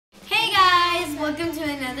Welcome to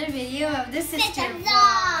another video of the Sister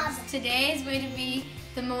Vlogs. Today is going to be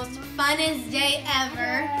the most funnest day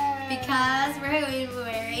ever because we're going to be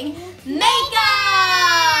wearing makeup!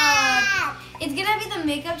 It's going to be the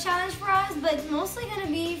makeup challenge for us, but it's mostly going to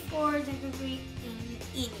be for technically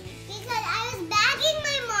eating. Because I was begging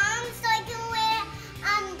my mom so I can wear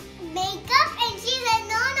makeup and she said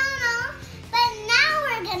no. But now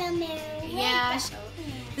we're going to wear makeup. Yeah, so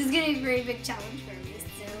this is going to be a very big challenge for me.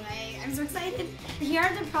 I'm so excited. Here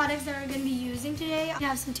are the products that we're going to be using today. We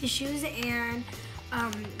have some tissues and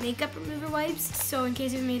makeup remover wipes. So in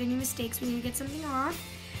case we've made any mistakes, we need to get something off.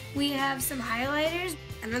 We have some highlighters.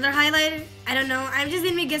 Another highlighter. I don't know. I'm just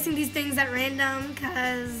going to be guessing these things at random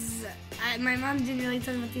because my mom didn't really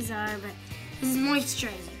tell me what these are, but this is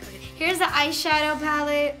moisturizer. Okay. Here's the eyeshadow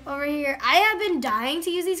palette over here. I have been dying to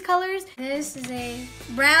use these colors. This is a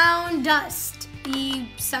brown dust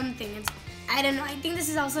something. I don't know, I think this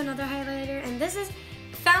is also another highlighter, and this is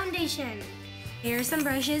foundation. Here are some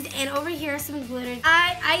brushes, and over here are some glitter.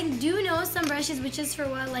 I do know some brushes, which is for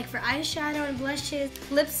what, like for eyeshadow and blushes,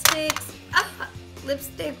 lipsticks,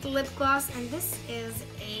 lipstick, lip gloss, and this is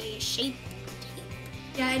a shape tape.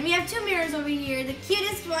 Yeah, and we have two mirrors over here. The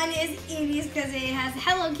cutest one is Evie's because it has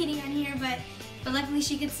Hello Kitty on here, but luckily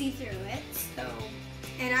she could see through it. So,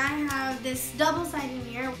 and I have this double-sided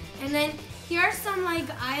mirror, and then here are some like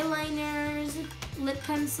eyeliners, lip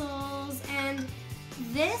pencils, and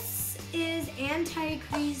this is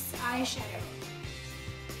anti-crease eyeshadow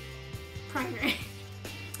primer.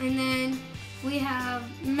 And then we have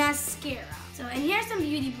mascara. So, and here are some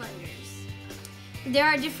beauty blenders. There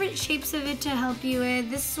are different shapes of it to help you with.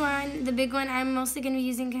 This one, the big one, I'm mostly going to be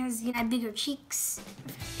using because I have bigger cheeks.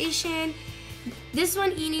 Foundation. This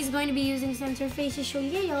one, Enie's going to be using since her face is so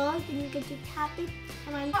little. You get to tap it.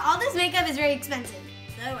 Come on. All this makeup is very expensive,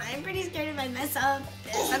 so I'm pretty scared if I mess up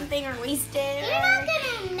something or waste it. You're not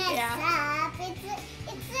gonna mess up. It's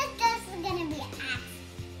just gonna be an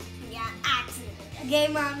accident. Yeah, accident. Okay,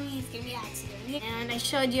 mommy, it's gonna be an accident. And I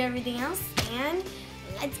showed you everything else, and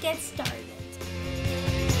let's get started.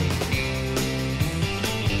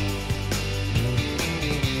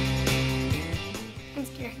 I'm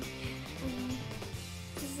scared.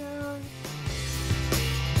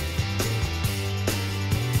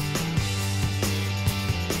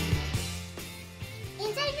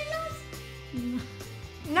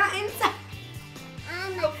 Not inside.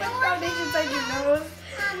 Don't put foundation inside your nose.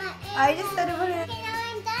 I just said it put it. Okay, now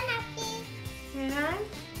I'm done, Happy. You're done?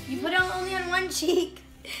 You put it only on one cheek.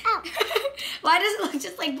 Oh. Why does it look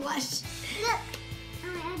just like blush? Look.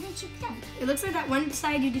 My other cheek done. It looks like that one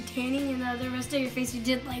side you did tanning and the other rest of your face you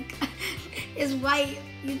did like is white.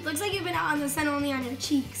 It looks like you've been out on the sun only on your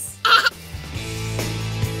cheeks. I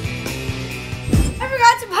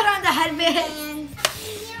forgot to put on the headband.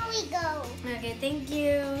 Okay, thank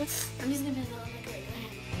you. I'm just gonna put it on like right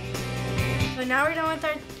ahead. So now we're done with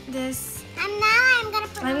this. And now I'm gonna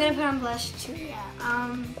put on blush too.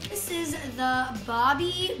 Yeah. This is the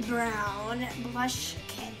Bobbi Brown blush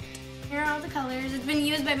kit. Here are all the colors. It's been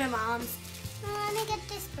used by my mom's. Let me get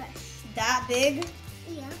this brush. That big?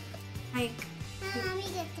 Yeah. Like. Let me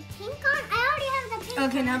get the pink on. I already have the pink.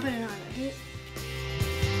 Okay, now put it on. Okay.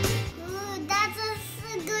 Ooh, that's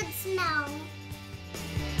a good smell.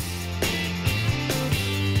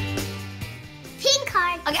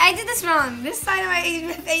 Okay, I did this wrong. This side of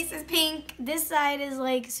my face is pink. This side is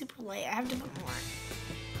like super light. I have to put more.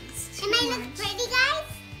 Am I look pretty, guys?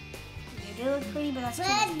 You do look pretty, but that's too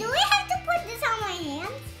much. Do we have to put this on my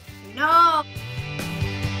hands? No.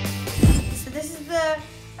 So this is the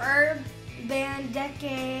Urban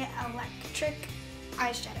Decay Electric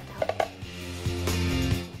Eyeshadow Palette.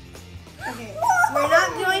 Okay, we're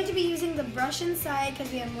not going to be using the brush inside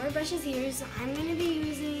because we have more brushes here. So I'm going to be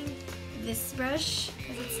using this brush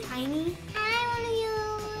because it's tiny. I want to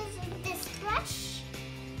use this brush.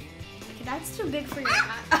 Okay, that's too big for your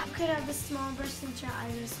eye. You could have the small brush since your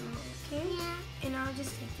eyes are small, okay? Yeah. And I'll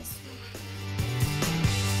just take this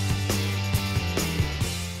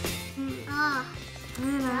one. Oh. I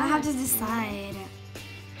don't know, I have to decide.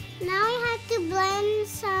 Now I have to blend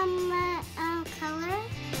some color.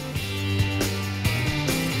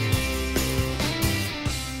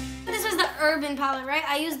 Urban palette, right?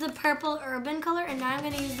 I used the purple Urban color, and now I'm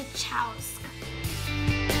gonna use the Chalice color.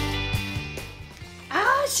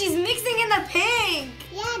 Oh, she's mixing in the pink.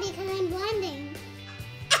 Yeah, because I'm blending.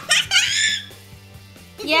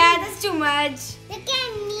 Yeah, that's too much. Look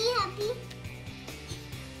at me, Happy.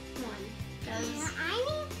 One. Yeah,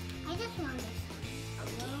 I just want this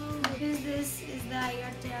one. Oh, because this is the I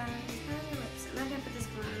got lips. I'm not gonna put this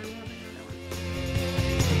one on. I'm gonna put another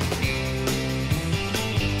one.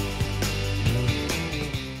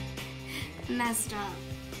 messed up.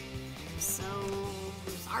 So,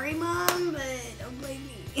 sorry, Mom, but don't blame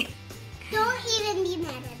me. Don't even be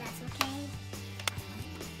mad at us, okay?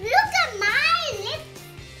 Look at my lips.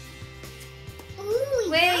 Ooh,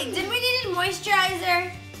 Wait, yummy. didn't we need a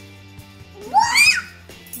moisturizer?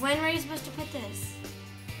 What? When were you supposed to put this?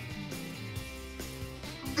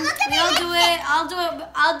 Look at We my all lips. do it. I'll do it.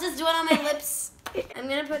 I'll just do it on my lips. I'm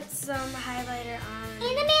gonna put some highlighter on.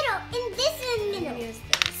 In the middle. In the I'm middle. gonna use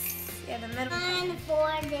this. Yeah, the middle. And for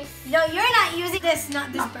this. No, you're not using this.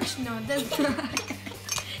 Not this brush. No, this brush.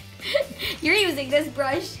 You're using this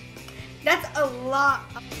brush. That's a lot.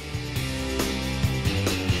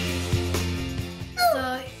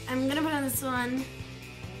 So I'm gonna put on this one.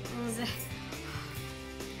 What was it?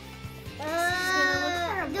 Do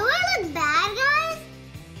I look bad, guys?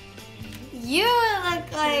 You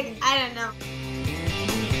look like, I don't know.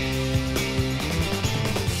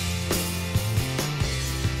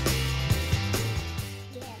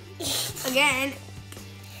 Again.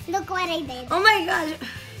 Look what I did. Oh my gosh.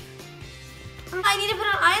 I need to put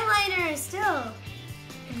on eyeliner still.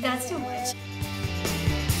 That's too much.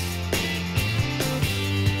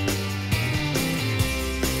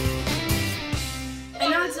 I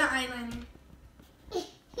know it's not eyeliner.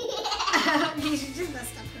 You should just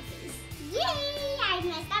messed up her face. Yay! I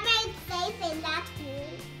messed up my face and that's cool.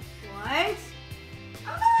 What?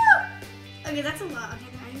 Oh! Okay, that's a lot.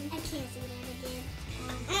 Okay, I can't see that again.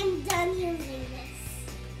 I'm done using this.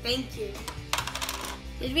 thank you.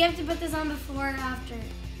 Did we have to put this on before or after?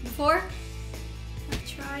 Before? I've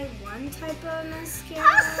tried one type of mascara.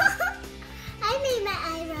 I made my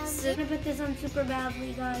eyebrows. So I'm gonna put this on super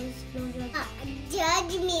badly, guys. Don't judge.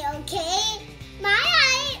 Judge me, okay? My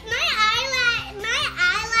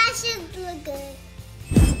eyelashes look good.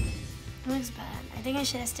 It looks bad. I think I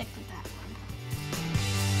should have stuck with that one.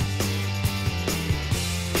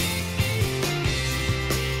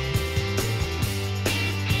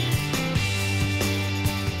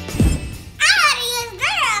 I want to use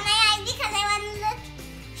glitter on my eyes because I want to look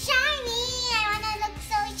shiny. I want to look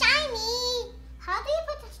so shiny. How do you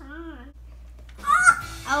put this on?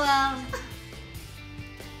 Oh well.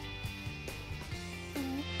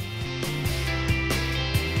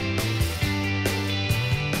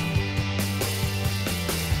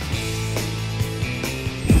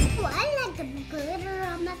 Oh, I like the glitter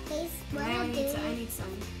on my face. What I I need do? some. I need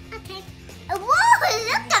some. Okay. Whoa,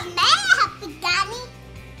 look at me, Danny.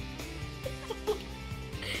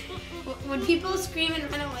 Would people scream and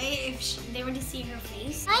run away if they were to see her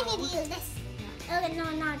face? I need to use this. Oh, no,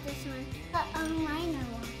 not this one. The liner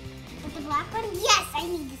one. But the black one? Yes, I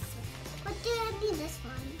need this one. What do I need this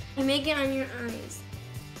one? You make it on your eyes.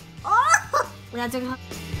 Oh! That's okay.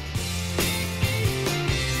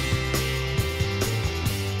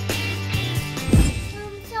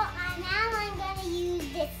 So now I'm gonna use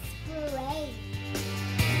this spray.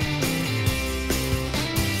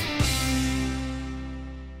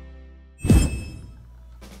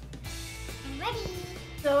 I'm ready.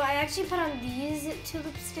 So I actually put on these two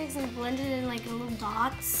lipsticks and blended in like little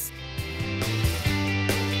dots.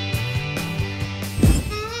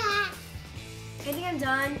 I think I'm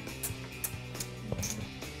done.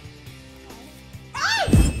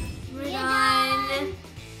 Hey! We're You're done.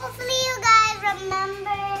 Hopefully you guys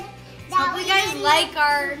remembered that Hope we you guys didn't like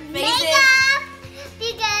our faces. makeup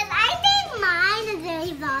because I think mine is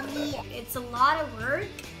very vloggy. It's a lot of work.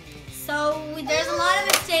 So there's a lot of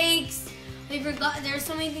mistakes. We forgot, there's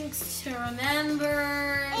so many things to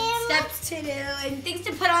remember, steps to do, and things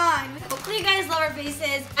to put on. Hopefully you guys love our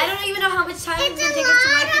faces. I don't even know how much time it's gonna take us to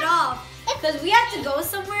wipe it off. Because we have to go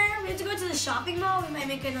somewhere. We have to go to the shopping mall. We might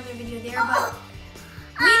make another video there, but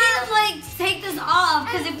we need to like take this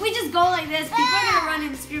off. Because if we just go like this, people are gonna run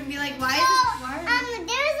and scream and be like, why is this hard?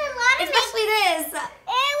 There's a lot of Especially this.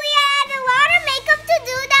 we had a lot of makeup to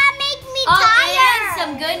do that make me Oh, tired. and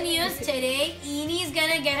some good news today. Edie's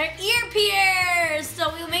gonna get her ear pierced.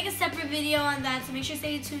 So we'll make a separate video on that. So make sure to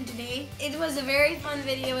stay tuned today. It was a very fun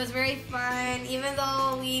video. It was very fun. Even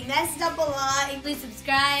though we messed up a lot. Please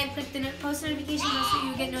subscribe. Click the post notification bell so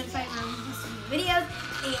you get notified when we post new videos.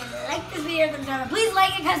 And like this video. Please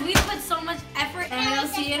like it because we put so much effort. And we'll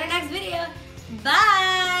see you in our next video.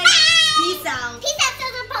 Bye. Peace out. Peace out,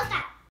 children. Post out.